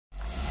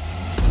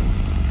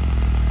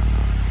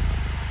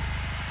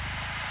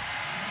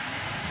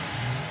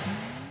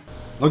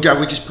Lord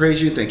God, we just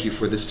praise you and thank you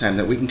for this time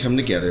that we can come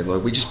together.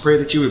 Lord, we just pray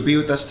that you would be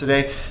with us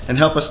today and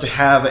help us to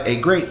have a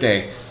great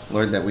day,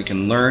 Lord, that we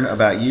can learn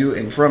about you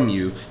and from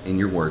you in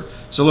your word.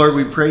 So, Lord,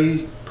 we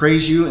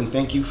praise you and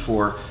thank you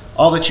for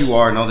all that you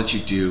are and all that you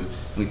do.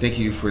 We thank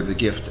you for the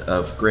gift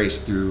of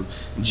grace through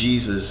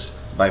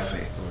Jesus by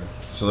faith, Lord.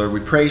 So, Lord, we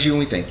praise you and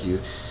we thank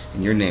you.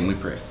 In your name we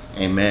pray.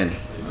 Amen.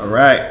 All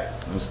right,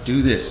 let's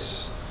do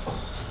this.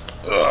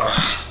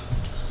 Ugh.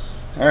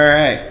 All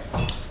right.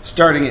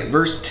 Starting at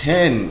verse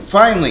 10.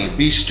 Finally,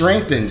 be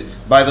strengthened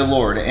by the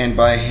Lord and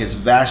by his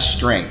vast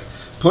strength.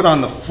 Put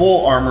on the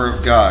full armor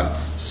of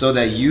God so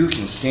that you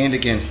can stand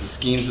against the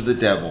schemes of the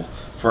devil.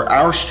 For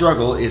our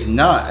struggle is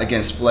not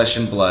against flesh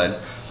and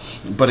blood,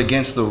 but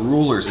against the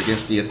rulers,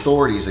 against the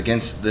authorities,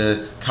 against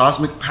the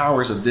cosmic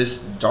powers of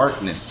this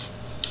darkness,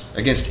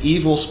 against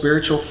evil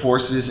spiritual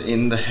forces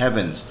in the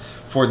heavens.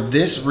 For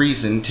this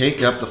reason,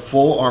 take up the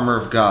full armor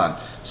of God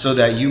so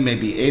that you may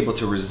be able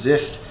to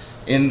resist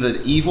in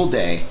the evil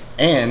day,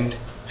 and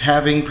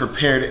having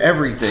prepared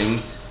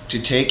everything,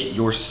 to take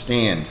your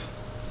stand.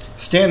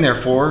 Stand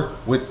therefore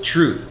with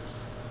truth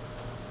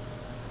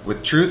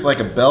like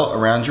a belt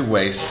around your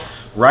waist,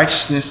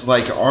 righteousness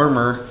like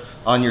armor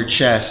on your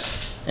chest,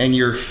 and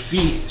your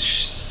feet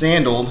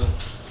sandaled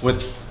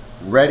with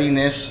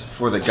readiness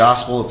for the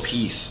gospel of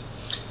peace.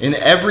 In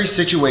every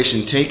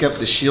situation, take up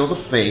the shield of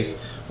faith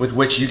with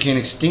which you can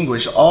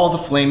extinguish all the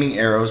flaming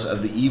arrows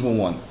of the evil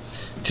one.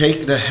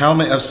 Take the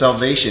helmet of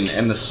salvation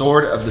and the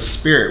sword of the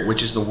Spirit,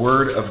 which is the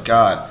word of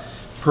God.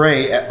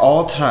 Pray at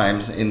all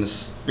times in the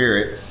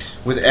Spirit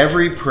with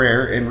every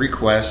prayer and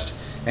request,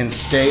 and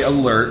stay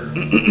alert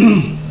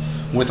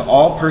with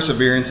all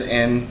perseverance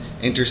and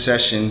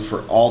intercession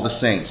for all the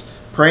saints.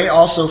 Pray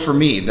also for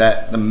me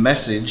that the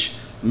message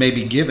may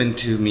be given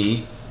to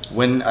me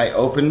when I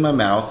open my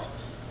mouth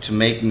to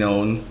make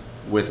known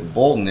with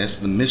boldness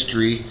the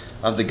mystery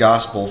of the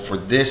gospel. For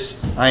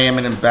this I am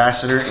an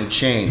ambassador in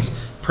chains.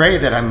 Pray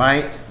that I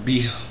might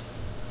be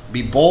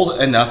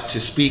bold enough to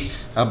speak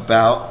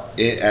about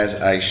it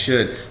as I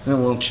should.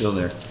 And we'll chill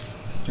there.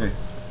 Okay.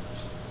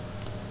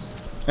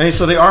 And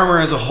so the armor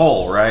as a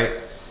whole, right?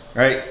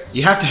 Right?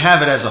 You have to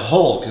have it as a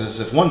whole, because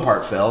if one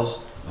part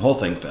fails, the whole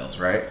thing fails,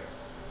 right?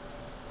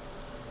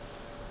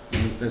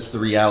 That's the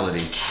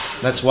reality.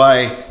 That's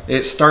why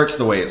it starts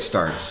the way it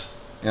starts.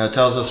 You know, it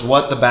tells us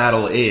what the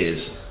battle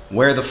is,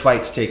 where the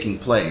fight's taking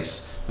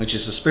place, which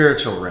is the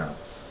spiritual realm.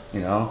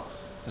 You know,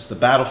 it's the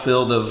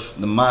battlefield of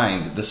the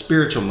mind, the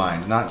spiritual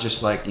mind, not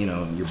just like, you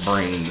know, your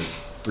brain, this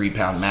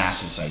 3-pound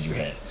mass inside your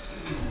head.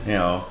 You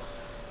know,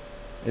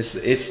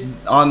 it's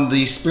on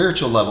the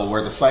spiritual level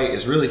where the fight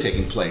is really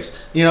taking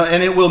place. You know,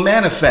 and it will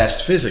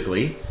manifest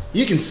physically.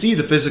 You can see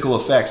the physical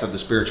effects of the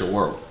spiritual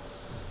world.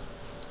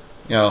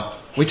 You know,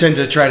 we tend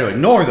to try to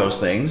ignore those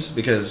things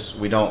because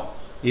we don't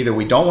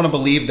want to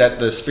believe that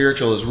the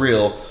spiritual is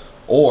real,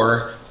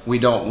 or we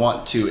don't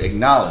want to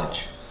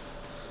acknowledge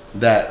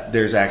that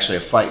there's actually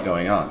a fight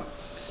going on.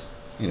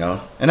 You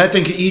know, and I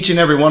think each and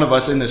every one of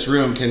us in this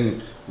room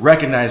can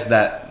recognize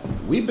that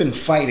we've been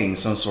fighting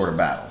some sort of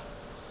battle.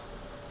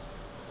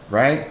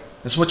 Right?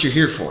 That's what you're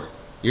here for.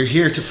 You're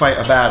here to fight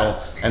a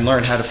battle and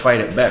learn how to fight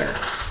it better.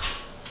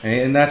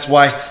 And that's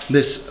why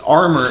this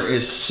armor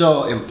is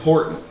so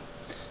important.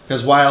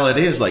 Because while it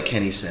is, like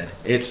Kenny said,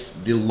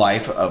 it's the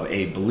life of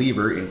a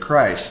believer in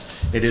Christ.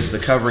 It is the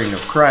covering of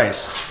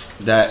Christ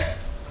that,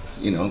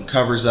 you know,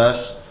 covers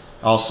us.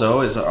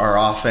 Also is our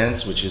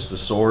offense, which is the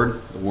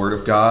sword, the word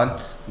of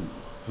God.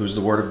 Who's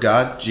the word of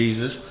God?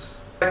 Jesus.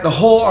 The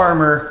whole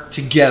armor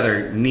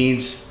together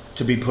needs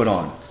to be put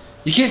on.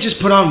 You can't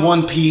just put on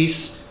one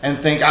piece and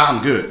think,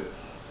 I'm good.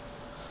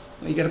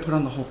 Well, you got to put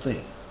on the whole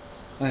thing.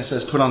 And it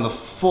says, put on the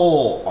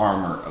full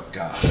armor of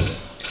God.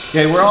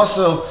 Okay, we're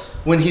also,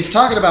 when he's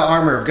talking about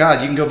armor of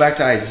God, you can go back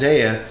to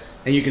Isaiah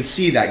and you can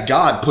see that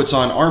God puts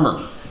on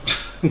armor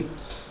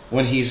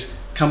when he's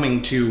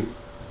coming to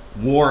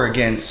war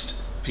against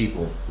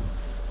people.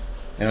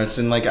 You know, it's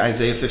in like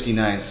Isaiah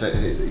 59, so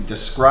it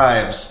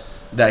describes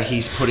that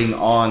he's putting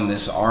on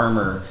this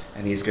armor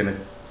and he's going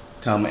to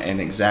come and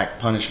exact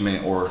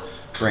punishment or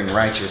bring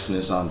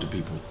righteousness onto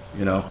people,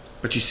 you know.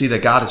 But you see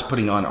that God is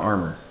putting on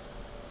armor.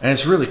 And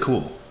it's really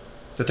cool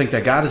to think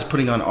that God is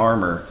putting on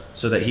armor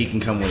so that he can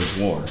come wage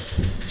war.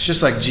 It's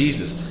just like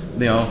Jesus,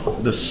 you know,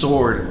 the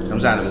sword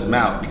comes out of his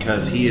mouth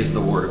because he is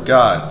the word of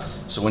God.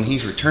 So when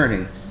he's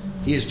returning,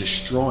 he is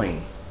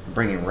destroying and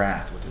bringing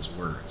wrath with his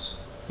words.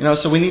 You know,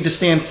 so we need to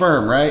stand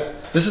firm, right?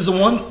 This is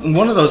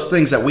one of those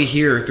things that we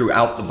hear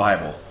throughout the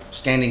Bible,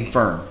 standing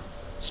firm.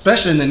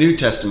 Especially in the New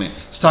Testament,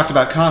 it's talked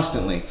about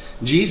constantly.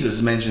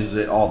 Jesus mentions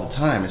it all the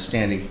time as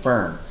standing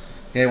firm.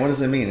 Okay, what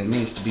does it mean? It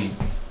means to be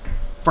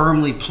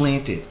firmly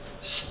planted,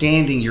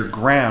 standing your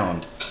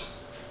ground.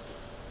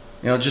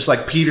 You know, just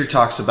like Peter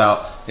talks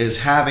about,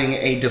 is having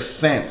a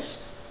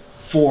defense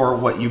for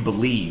what you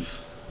believe.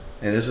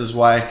 And this is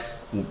why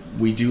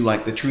we do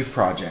like the Truth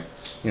Project.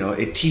 You know,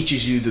 it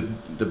teaches you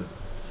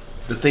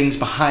the things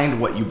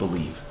behind what you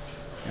believe.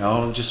 You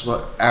know, just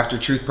what after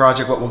Truth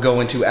Project, what we'll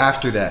go into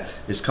after that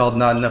is called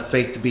Not Enough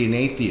Faith to Be an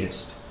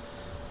Atheist.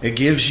 It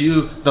gives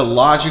you the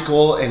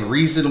logical and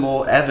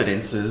reasonable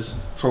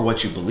evidences for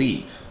what you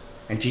believe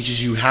and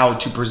teaches you how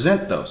to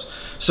present those.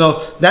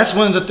 So that's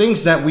one of the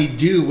things that we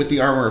do with the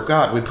armor of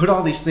God. We put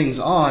all these things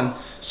on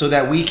so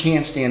that we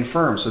can stand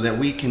firm, so that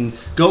we can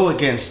go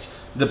against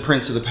the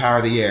prince of the power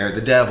of the air,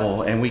 the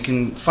devil, and we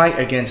can fight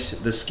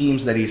against the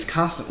schemes that he's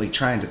constantly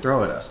trying to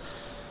throw at us.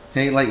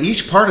 Okay, like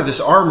each part of this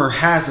armor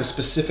has a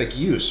specific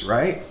use,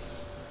 right?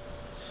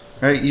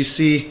 Right, you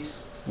see,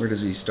 where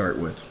does he start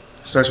with?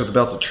 He starts with the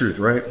belt of truth,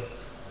 right?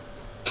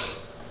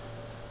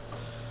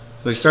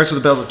 So he starts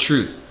with the belt of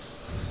truth.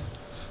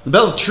 The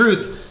belt of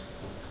truth,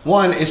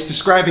 one, is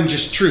describing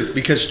just truth,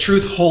 because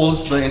truth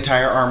holds the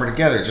entire armor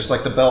together, just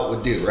like the belt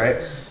would do, right?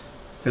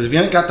 Because if you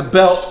ain't got the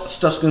belt,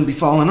 stuff's going to be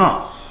falling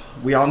off.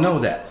 We all know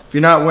that. If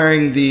you're not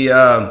wearing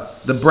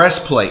the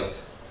breastplate,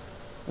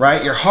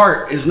 right, your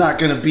heart is not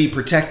going to be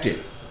protected.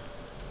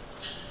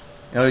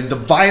 You know, the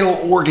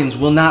vital organs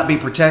will not be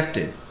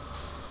protected.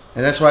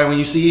 And that's why when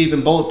you see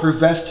even bulletproof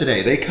vests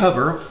today, they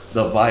cover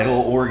the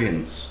vital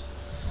organs.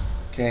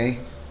 Okay?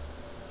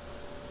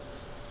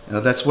 You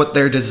know, that's what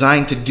they're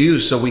designed to do.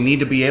 So we need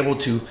to be able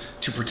to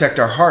protect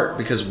our heart,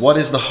 because what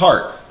is the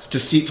heart? It's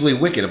deceitfully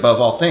wicked above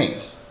all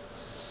things.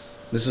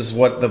 This is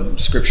what the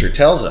scripture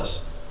tells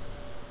us.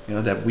 You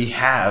know, that we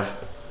have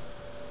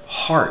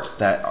hearts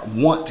that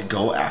want to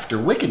go after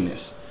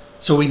wickedness.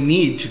 So we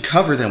need to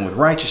cover them with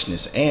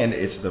righteousness, and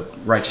it's the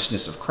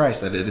righteousness of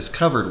Christ that it is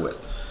covered with.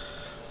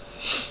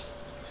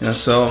 You know,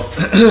 so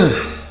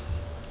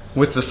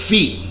with the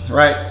feet,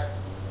 right?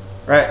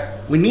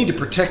 We need to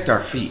protect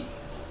our feet.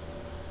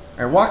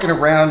 Right, walking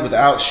around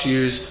without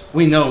shoes,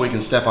 we know we can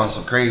step on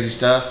some crazy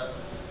stuff,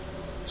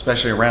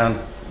 especially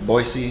around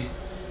Boise.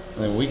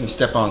 I mean, we can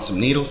step on some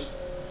needles.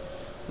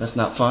 That's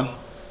not fun.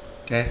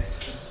 Okay?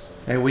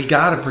 And we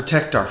got to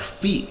protect our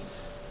feet.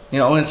 You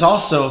know, and it's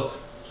also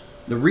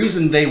the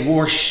reason they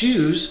wore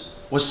shoes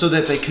was so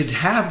that they could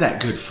have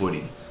that good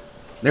footing.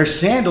 Their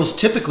sandals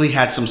typically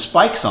had some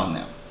spikes on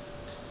them,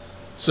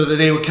 so that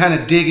they would kind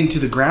of dig into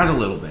the ground a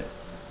little bit.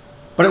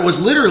 But it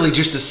was literally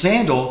just a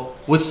sandal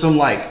with some,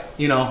 like,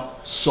 you know,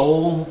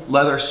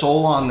 leather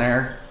sole on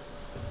there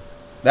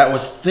that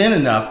was thin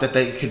enough that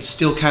they could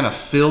still kind of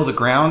feel the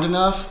ground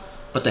enough,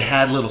 but they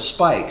had little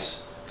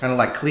spikes, kind of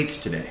like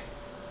cleats today.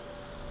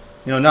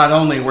 You know, not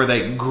only were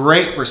they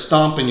great for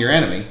stomping your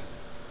enemy,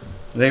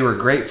 they were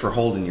great for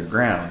holding your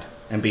ground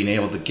and being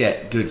able to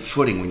get good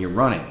footing when you're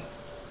running.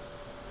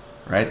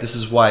 Right? This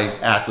is why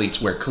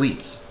athletes wear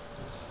cleats,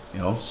 you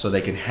know, so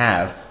they can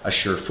have a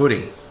sure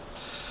footing.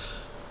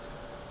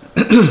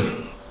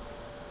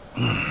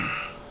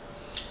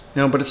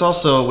 You know, but it's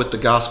also with the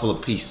gospel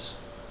of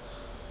peace.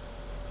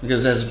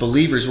 Because as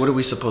believers, what are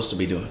we supposed to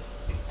be doing?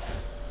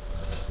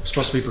 We're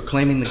supposed to be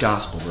proclaiming the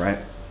gospel, right?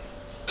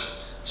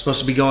 We're supposed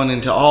to be going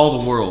into all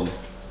the world,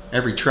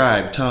 every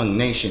tribe, tongue,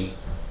 nation,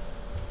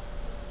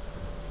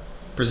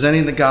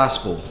 presenting the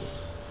gospel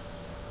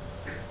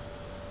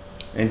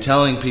and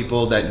telling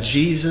people that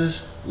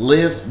Jesus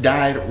lived,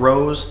 died,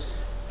 rose,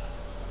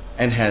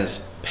 and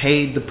has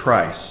paid the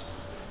price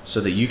so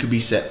that you could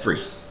be set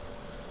free.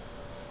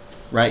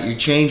 Right? Your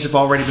chains have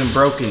already been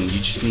broken. You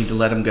just need to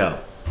let them go.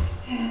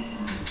 You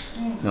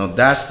know,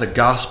 that's the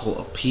gospel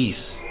of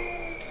peace.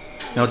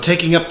 You know,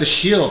 taking up the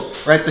shield,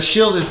 right? The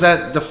shield is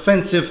that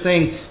defensive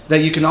thing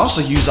that you can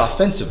also use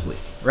offensively,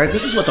 right?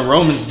 This is what the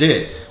Romans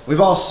did. We've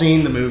all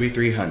seen the movie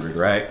 300,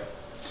 right?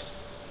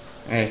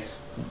 And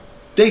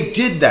they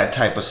did that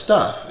type of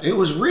stuff. It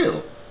was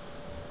real.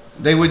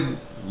 They would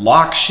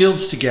lock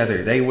shields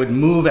together. They would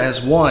move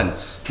as one.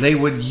 They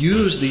would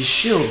use these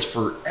shields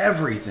for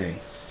everything.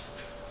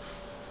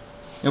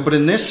 You know, but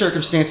in this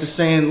circumstance, it's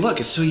saying, look,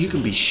 it's so you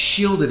can be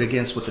shielded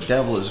against what the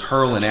devil is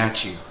hurling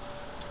at you.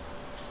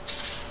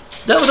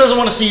 The devil doesn't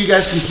want to see you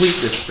guys complete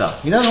this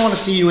stuff. He doesn't want to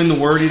see you in the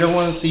Word. He doesn't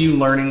want to see you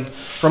learning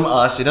from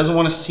us. He doesn't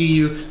want to see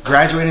you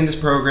graduating this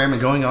program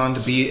and going on to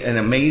be an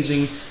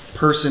amazing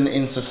person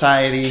in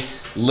society,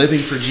 living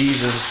for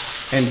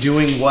Jesus and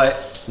doing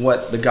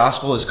what the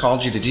gospel has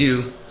called you to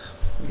do,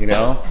 you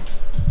know.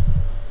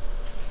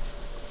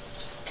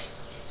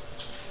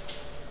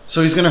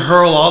 So he's going to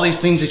hurl all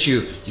these things at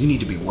you. You need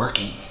to be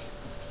working.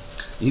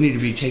 You need to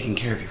be taking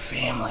care of your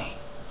family.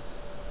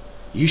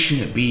 You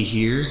shouldn't be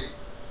here.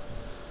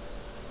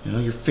 You know,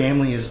 your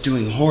family is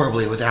doing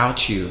horribly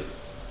without you.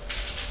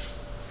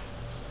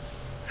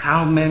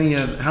 How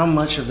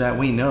much of that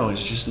we know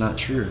is just not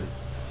true.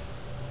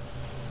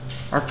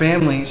 Our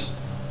families,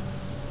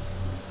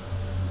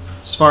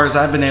 as far as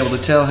I've been able to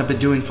tell, have been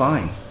doing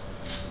fine.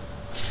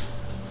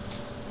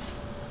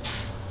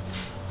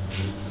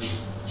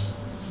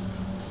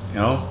 You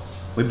know,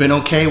 we've been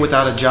okay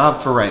without a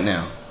job for right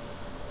now.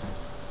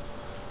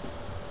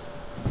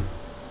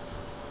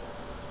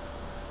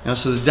 You know,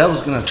 so the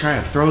devil's going to try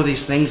to throw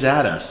these things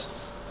at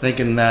us,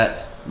 thinking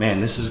that,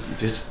 man,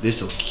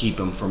 this will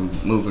keep him from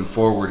moving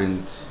forward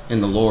in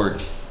the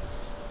Lord.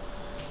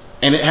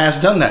 And it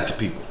has done that to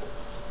people.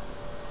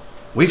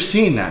 We've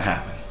seen that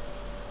happen.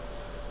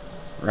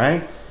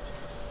 Right?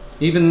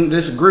 Even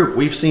this group,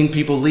 we've seen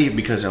people leave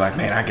because they're like,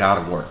 man, I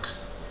gotta work.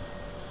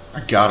 I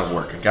gotta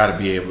work. I gotta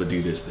be able to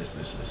do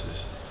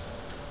this.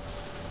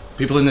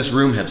 People in this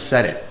room have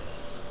said it.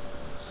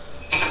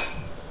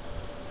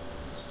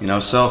 You know,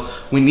 so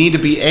we need to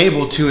be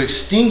able to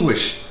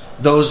extinguish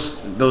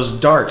those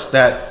darts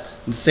that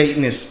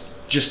Satan is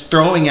just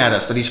throwing at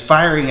us, that he's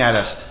firing at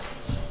us.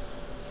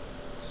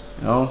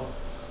 You know?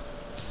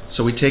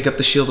 So we take up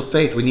the shield of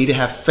faith. We need to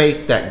have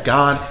faith that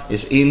God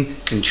is in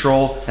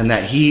control and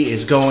that he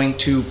is going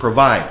to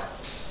provide.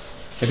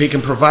 If he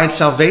can provide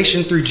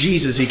salvation through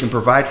Jesus, he can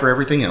provide for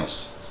everything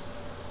else.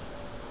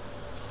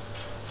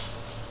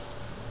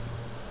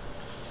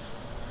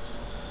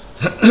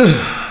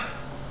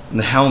 And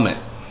the helmet.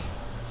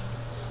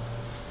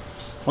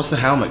 What's the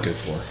helmet good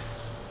for?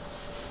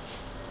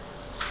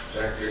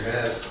 Protect your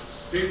head.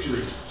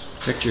 Victory.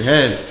 Protect your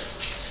head.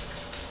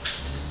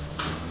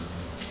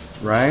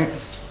 Right?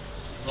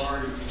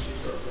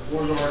 The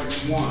war's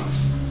already won.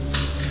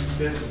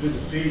 Death has been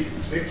defeated.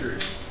 Victory.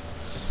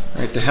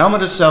 Right. The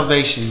helmet of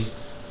salvation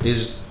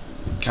is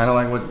kind of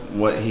like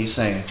what he's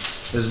saying.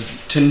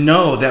 Is to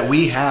know that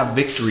we have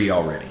victory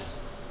already.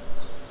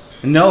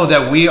 Know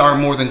that we are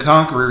more than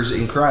conquerors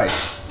in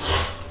Christ.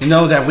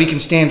 Know that we can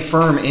stand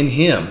firm in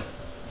him.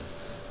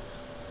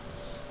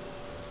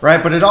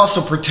 Right? But it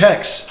also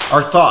protects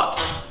our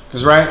thoughts.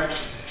 Because, right?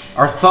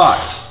 Our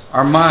thoughts,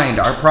 our mind,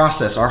 our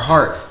process, our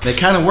heart, they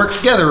kind of work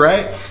together,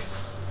 right?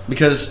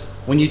 Because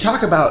when you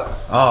talk about,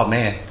 oh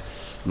man,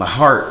 my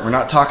heart, we're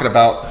not talking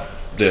about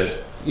the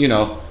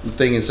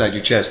thing inside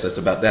your chest that's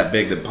about that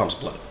big that pumps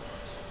blood.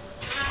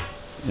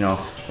 You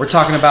know, we're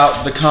talking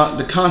about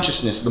the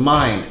consciousness, the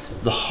mind,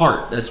 the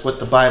heart. That's what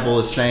the Bible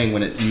is saying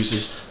when it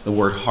uses the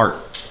word heart.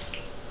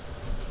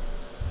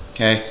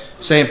 Okay?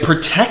 Saying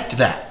protect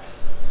that.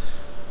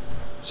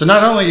 So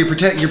not only you're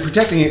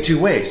protecting it two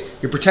ways.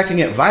 You're protecting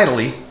it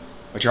vitally,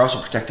 but you're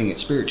also protecting it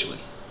spiritually.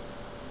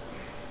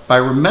 By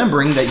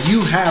remembering that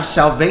you have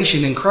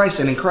salvation in Christ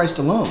and in Christ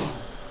alone.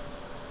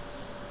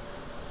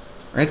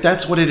 Right?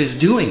 That's what it is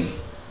doing.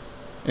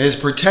 It is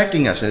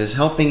protecting us. It is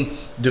helping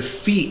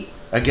defeat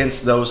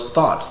against those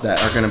thoughts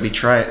that are going to be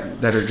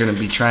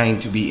trying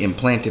to be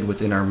implanted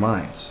within our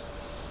minds.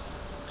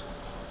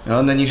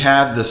 And then you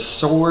have the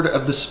sword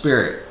of the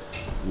Spirit.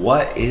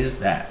 What is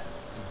that?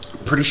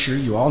 I'm pretty sure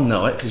you all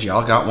know it because you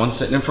all got one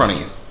sitting in front of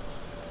you.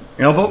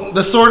 You know, but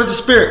the sword of the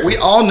Spirit, we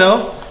all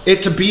know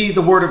it to be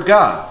the Word of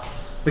God.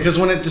 Because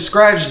when it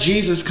describes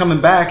Jesus coming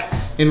back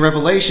in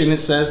Revelation, it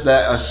says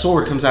that a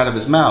sword comes out of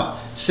his mouth,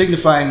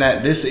 signifying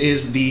that this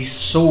is the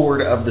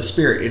sword of the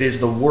Spirit. It is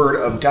the Word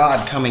of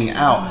God coming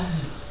out.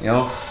 You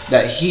know,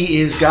 that he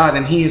is God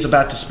and he is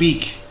about to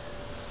speak.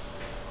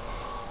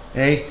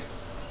 Okay?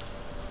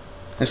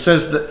 It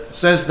says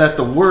that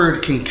the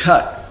Word can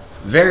cut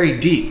very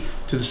deep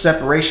to the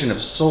separation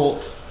of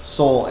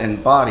soul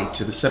and body,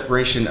 to the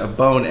separation of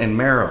bone and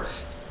marrow.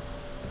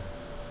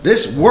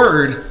 This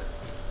Word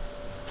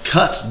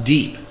cuts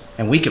deep,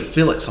 and we can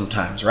feel it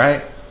sometimes,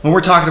 right? When we're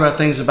talking about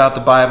things about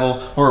the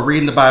Bible, or we're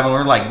reading the Bible,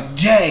 and we're like,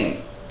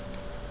 dang,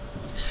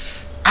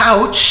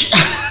 ouch.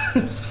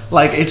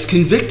 Like, it's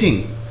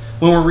convicting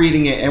when we're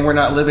reading it and we're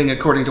not living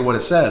according to what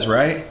it says,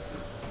 right?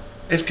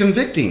 It's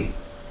convicting,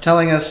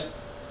 telling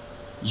us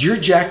you're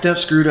jacked up,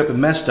 screwed up,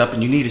 and messed up,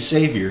 and you need a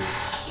Savior.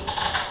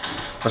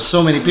 But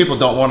so many people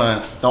don't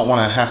want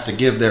to have to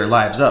give their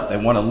lives up. They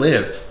want to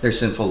live their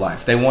sinful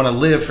life. They want to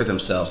live for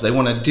themselves. They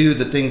want to do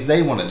the things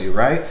they want to do,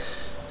 right?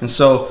 And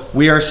so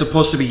we are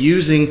supposed to be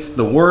using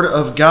the Word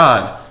of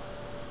God,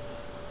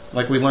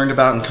 like we learned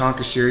about in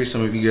Conquer series.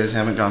 Some of you guys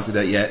haven't gone through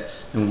that yet,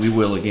 and we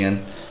will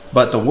again.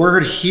 But the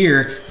word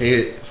here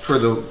for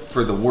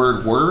the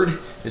word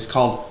is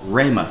called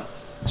rhema.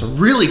 It's a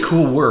really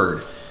cool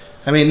word.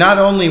 I mean, not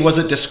only was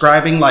it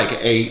describing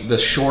like the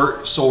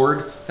short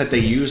sword that they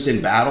used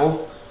in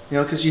battle, you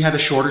know, because you had a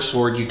shorter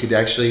sword, you could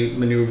actually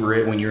maneuver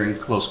it when you're in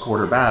close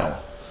quarter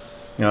battle.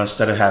 You know,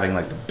 instead of having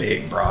like the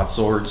big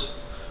broadswords,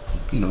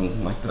 you know,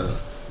 like the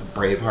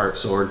Braveheart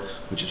sword,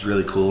 which is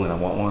really cool and I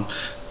want one.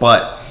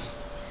 But,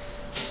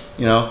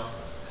 you know,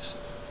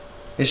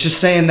 it's just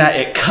saying that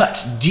it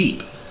cuts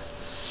deep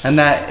and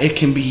that it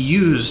can be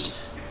used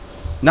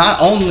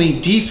not only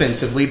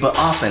defensively, but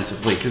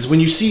offensively. Because when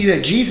you see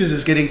that Jesus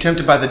is getting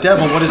tempted by the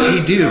devil, what does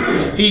he do?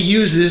 He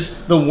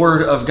uses the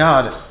Word of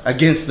God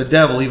against the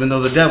devil, even though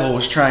the devil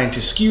was trying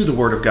to skew the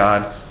Word of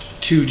God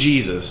to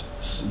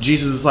Jesus.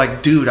 Jesus is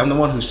like, dude, I'm the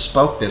one who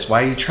spoke this.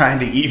 Why are you trying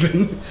to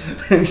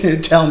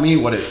even tell me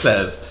what it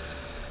says?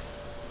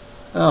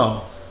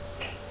 Oh.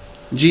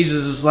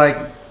 Jesus is like,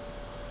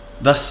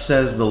 thus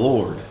says the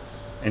Lord.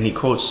 And he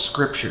quotes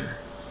scripture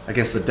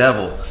against the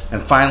devil.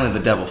 And finally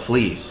the devil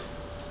flees.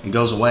 He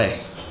goes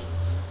away.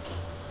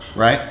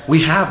 Right?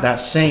 We have that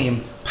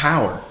same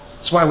power.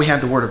 That's why we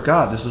have the Word of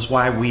God. This is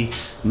why we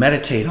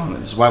meditate on it.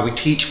 This is why we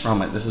teach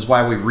from it. This is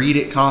why we read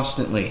it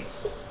constantly.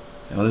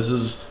 You know, this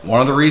is one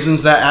of the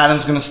reasons that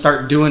Adam's going to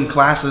start doing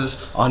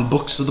classes on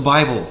books of the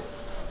Bible.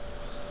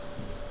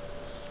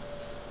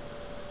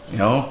 You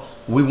know,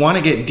 we want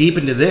to get deep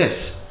into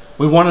this.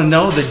 We want to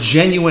know the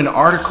genuine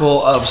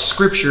article of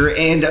Scripture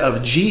and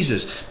of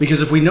Jesus.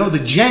 Because if we know the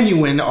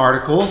genuine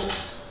article,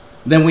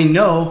 then we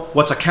know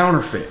what's a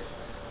counterfeit.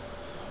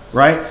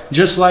 Right?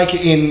 Just like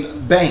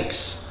in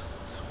banks.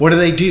 What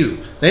do?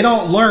 They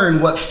don't learn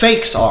what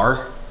fakes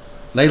are.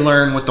 They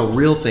learn what the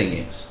real thing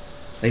is.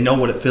 They know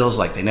what it feels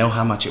like. They know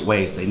how much it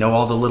weighs. They know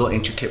all the little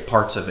intricate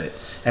parts of it.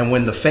 And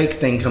when the fake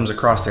thing comes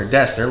across their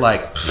desk, they're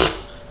like,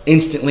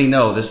 instantly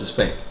know this is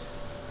fake.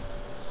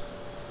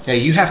 Okay,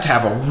 you have to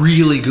have a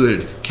really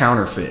good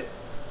counterfeit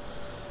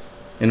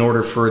in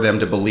order for them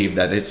to believe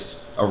that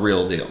it's a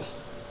real deal.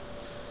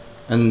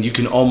 And you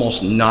can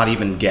almost not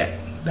even get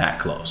that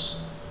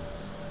close.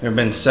 There have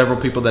been several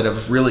people that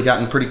have really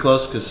gotten pretty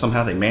close because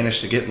somehow they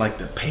managed to get like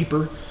the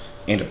paper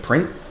and a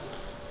print,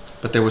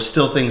 but there was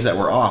still things that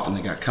were off and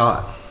they got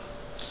caught.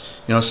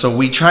 So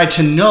we try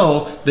to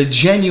know the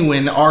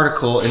genuine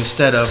article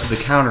instead of the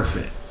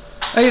counterfeit.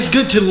 And it's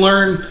good to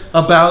learn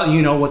about,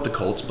 what the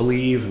cults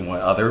believe and what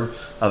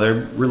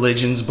other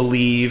religions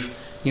believe,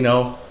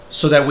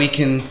 so that we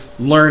can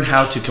learn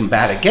how to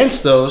combat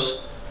against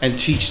those and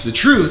teach the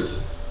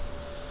truth.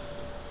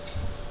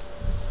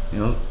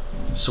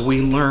 So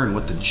we learn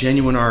what the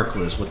genuine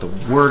article is, what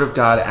the Word of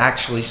God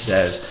actually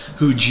says,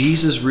 who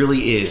Jesus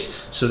really is,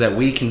 so that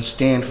we can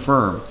stand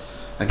firm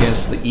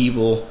against the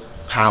evil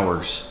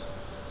powers.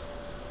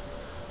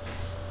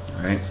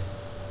 All right?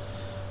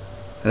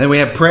 And then we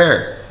have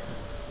prayer.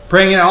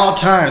 Praying at all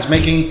times,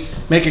 making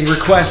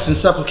requests and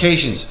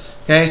supplications.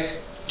 Okay?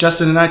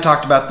 Justin and I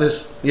talked about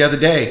this the other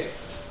day.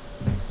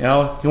 He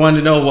wanted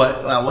to know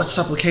what's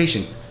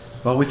supplication.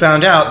 Well, we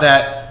found out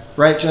that,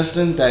 right,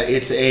 Justin, that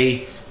it's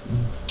a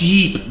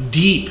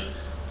deep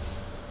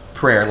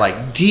prayer,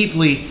 like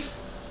deeply,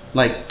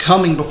 like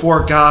coming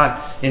before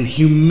God in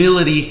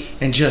humility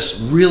and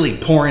just really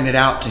pouring it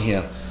out to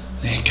Him.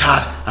 And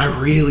God, I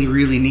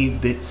really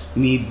need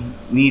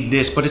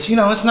this, but it's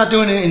it's not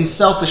doing it in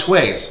selfish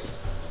ways.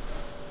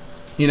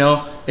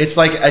 It's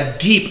like a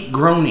deep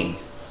groaning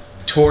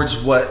towards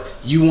what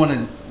you want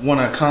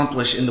to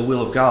accomplish in the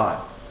will of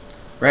God,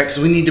 right? Because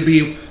we need to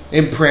be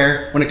in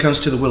prayer when it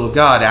comes to the will of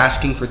God,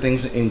 asking for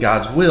things in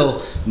God's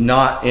will,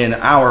 not in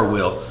our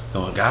will.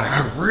 Going, God,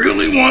 I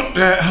really want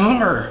that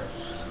Hummer.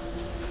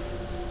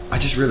 I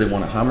just really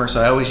want a Hummer, so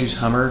I always use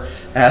Hummer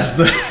as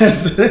the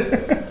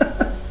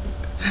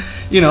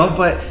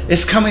but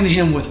it's coming to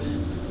Him with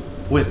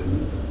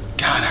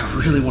God, I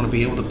really want to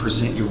be able to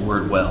present your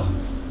word well.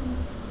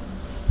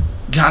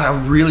 God,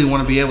 I really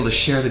want to be able to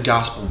share the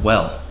gospel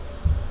well.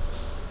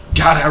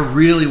 God, I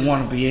really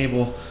want to be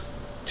able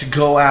to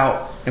go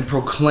out and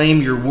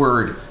proclaim your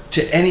word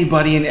to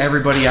anybody and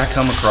everybody I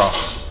come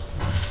across.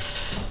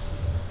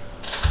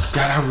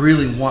 God, I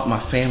really want my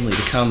family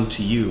to come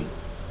to you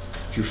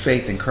through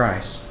faith in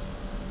Christ.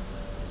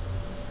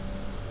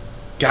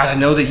 God, I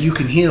know that you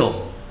can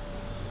heal.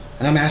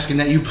 And I'm asking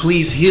that you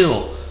please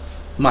heal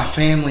my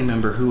family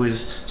member who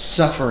is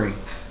suffering.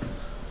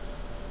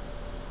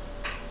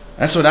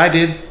 That's what I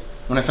did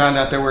when I found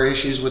out there were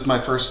issues with my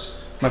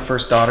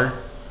first daughter.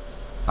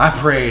 I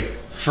prayed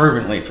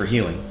fervently for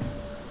healing.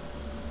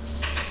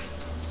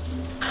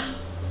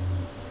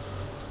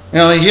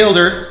 He healed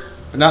her,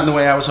 but not in the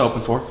way I was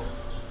hoping for.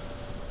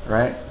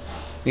 Right?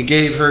 He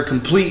gave her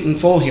complete and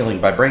full healing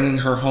by bringing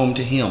her home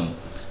to Him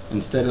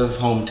instead of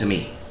home to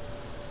me.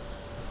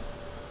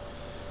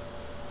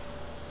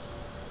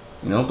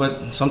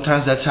 But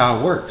sometimes that's how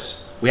it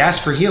works. We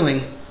ask for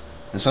healing,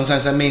 and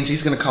sometimes that means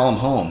He's going to call them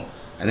home.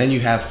 And then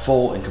you have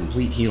full and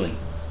complete healing.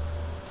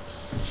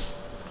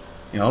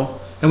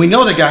 And we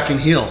know that God can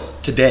heal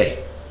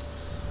today.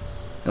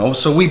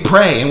 So we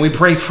pray, and we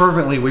pray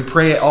fervently. We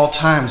pray at all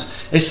times.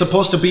 It's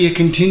supposed to be a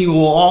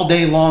continual, all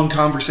day long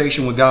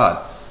conversation with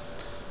God.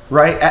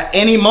 Right? At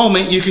any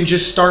moment, you can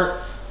just start,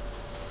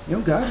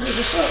 God,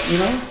 what's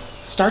up?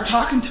 Start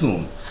talking to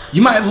Him.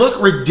 You might look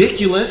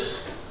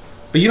ridiculous,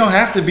 but you don't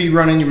have to be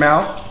running your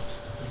mouth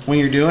when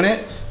you're doing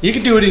it. You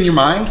can do it in your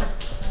mind.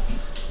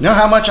 You know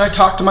how much I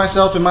talk to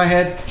myself in my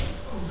head?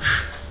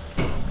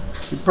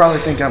 You probably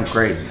think I'm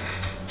crazy.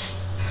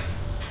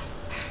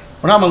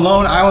 When I'm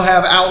alone, I will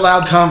have out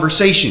loud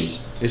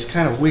conversations. It's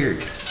kind of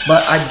weird,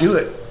 but I do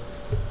it.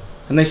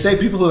 And they say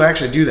people who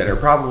actually do that are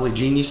probably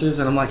geniuses,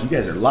 and I'm like, you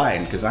guys are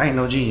lying because I ain't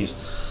no genius,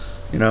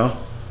 But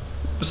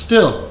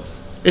still,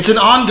 it's an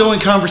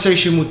ongoing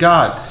conversation with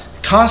God.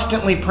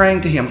 Constantly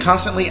praying to Him,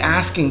 constantly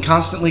asking,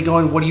 constantly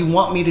going, what do you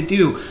want me to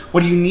do?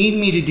 What do you need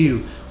me to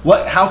do?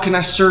 How can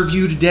I serve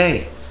you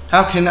today?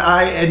 How can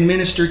I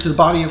administer to the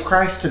body of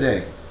Christ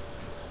today?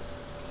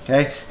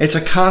 Okay? It's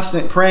a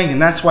constant praying,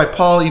 and that's why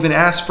Paul even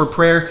asked for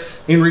prayer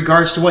in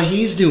regards to what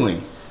he's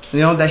doing.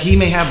 That he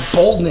may have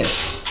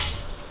boldness.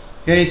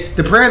 Okay?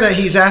 The prayer that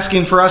he's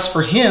asking for us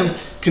for him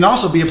can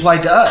also be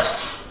applied to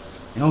us.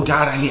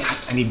 God,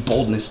 I need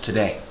boldness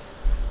today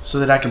so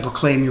that I can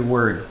proclaim your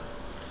word.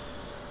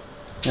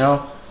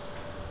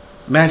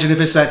 Imagine if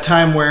it's that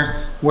time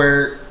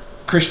where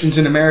Christians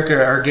in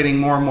America are getting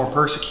more and more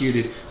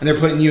persecuted, and they're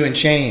putting you in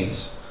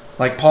chains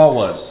like Paul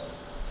was.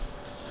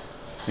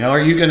 Are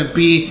you going to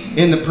be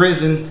in the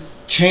prison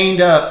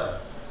chained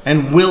up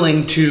and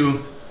willing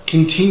to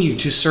continue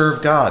to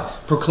serve God,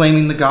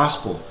 proclaiming the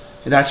gospel?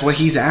 And that's what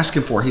he's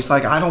asking for. He's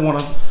like, I don't want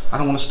I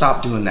don't want to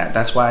stop doing that.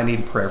 That's why I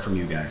need prayer from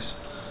you guys.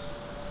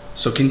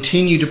 So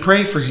continue to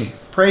pray for him.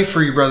 Pray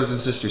for your brothers and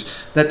sisters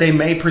that they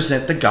may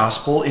present the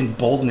gospel in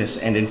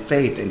boldness and in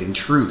faith and in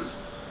truth.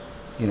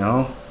 You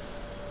know,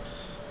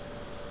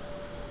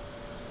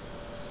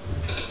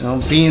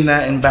 being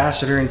that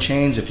ambassador in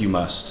chains if you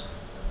must.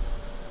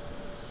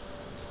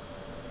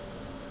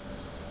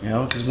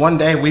 Because one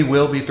day we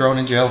will be thrown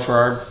in jail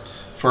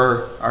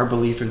for our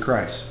belief in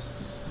Christ.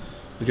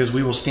 Because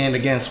we will stand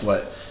against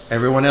what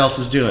everyone else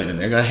is doing, and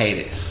they're going to hate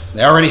it.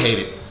 They already hate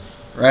it,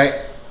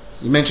 right?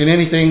 You mention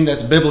anything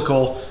that's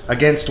biblical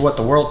against what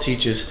the world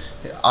teaches,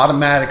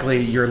 automatically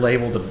you're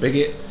labeled a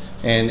bigot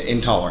and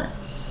intolerant.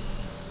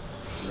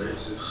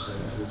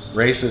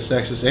 Racist,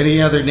 sexist,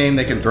 any other name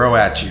they can throw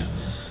at you.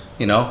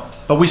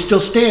 But we still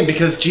stand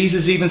because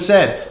Jesus even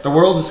said, the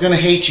world is going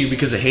to hate you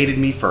because it hated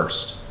me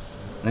first.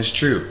 And it's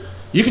true.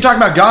 You can talk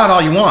about God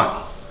all you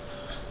want.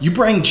 You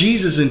bring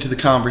Jesus into the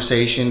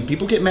conversation,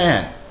 people get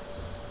mad.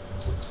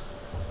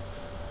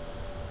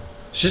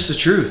 It's just the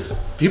truth.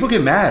 People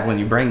get mad when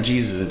you bring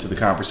Jesus into the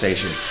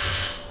conversation.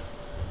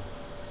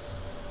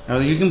 Now,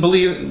 you can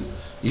believe,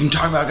 you can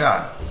talk about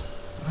God.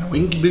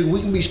 We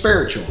can be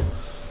spiritual.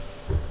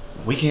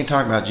 We can't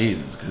talk about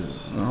Jesus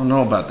because I don't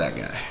know about that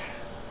guy.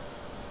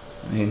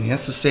 I mean,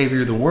 that's the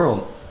Savior of the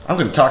world. I'm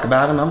going to talk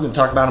about him. I'm going to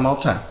talk about him all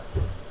the time.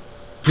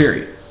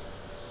 Period.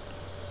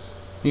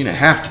 You don't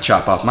have to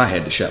chop off my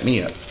head to shut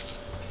me up.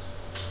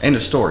 End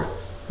of story.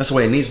 That's the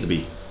way it needs to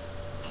be.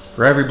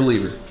 For every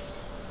believer.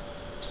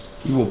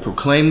 You will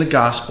proclaim the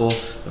gospel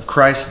of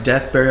Christ's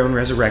death, burial, and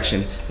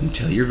resurrection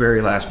until your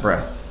very last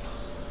breath.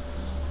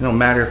 It don't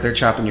matter if they're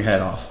chopping your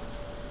head off.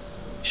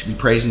 You should be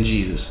praising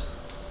Jesus.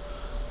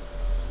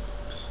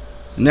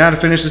 And now to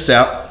finish this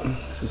out,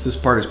 since this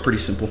part is pretty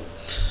simple.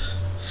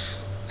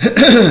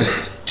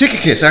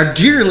 Tychicus, our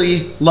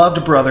dearly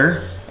loved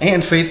brother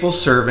and faithful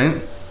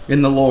servant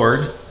in the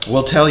Lord,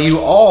 will tell you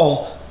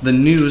all the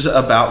news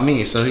about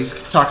me. So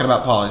he's talking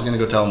about Paul. He's going to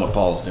go tell him what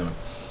Paul is doing.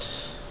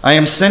 I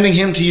am sending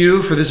him to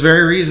you for this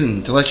very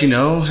reason, to let you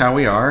know how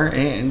we are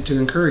and to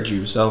encourage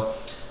you. So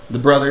the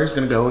brother is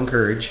going to go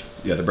encourage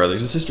the other brothers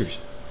and sisters.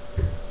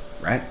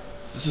 Right?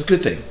 This is a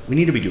good thing. We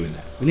need to be doing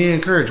that. We need to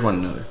encourage one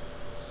another.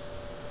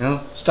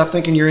 Stop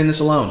thinking you're in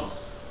this alone.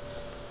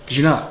 Because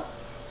you're not.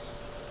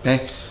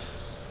 Okay?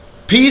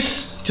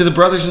 Peace to the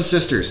brothers and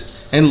sisters,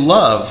 and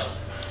love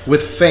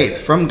with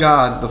faith from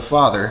God the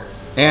Father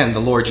and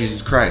the Lord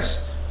Jesus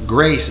Christ.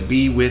 Grace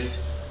be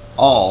with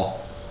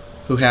all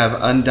who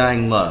have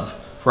undying love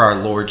for our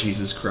Lord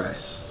Jesus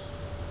Christ.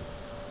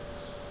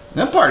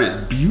 That part is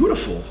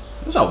beautiful.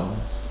 That's a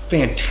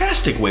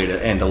fantastic way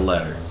to end a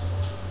letter.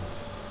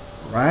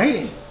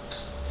 Right?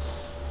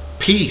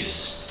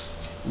 Peace,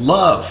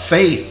 love,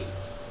 faith,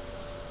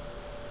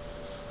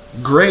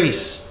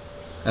 grace,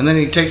 and then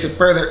he takes it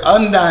further,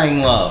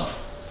 undying love.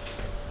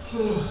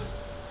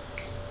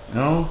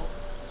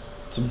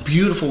 It's a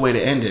beautiful way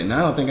to end it, and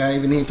I don't think I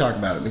even need to talk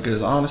about it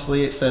because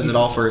honestly it says it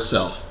all for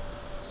itself.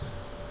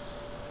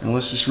 And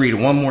let's just read it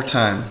one more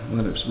time.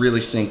 Let it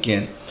really sink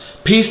in.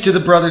 Peace to the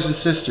brothers and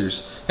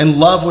sisters, and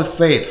love with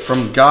faith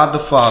from God the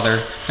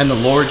Father and the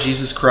Lord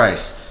Jesus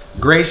Christ.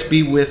 Grace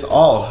be with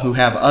all who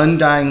have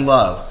undying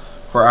love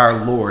for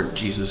our Lord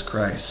Jesus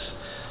Christ.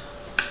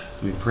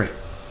 We pray.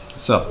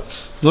 So,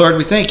 Lord,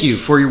 we thank you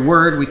for your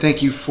word. We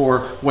thank you for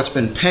what's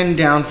been penned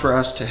down for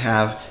us to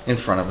have in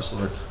front of us,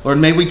 Lord. Lord,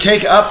 may we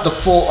take up the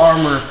full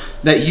armor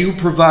that you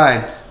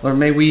provide. Lord,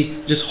 may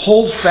we just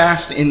hold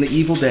fast in the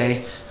evil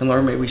day. And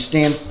Lord, may we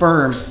stand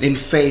firm in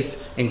faith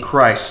in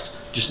Christ,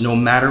 just no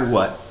matter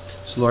what.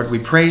 So Lord, we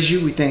praise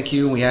you, we thank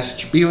you, and we ask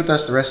that you be with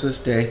us the rest of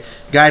this day,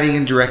 guiding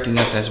and directing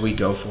us as we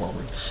go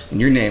forward. In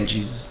your name,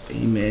 Jesus,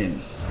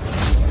 amen.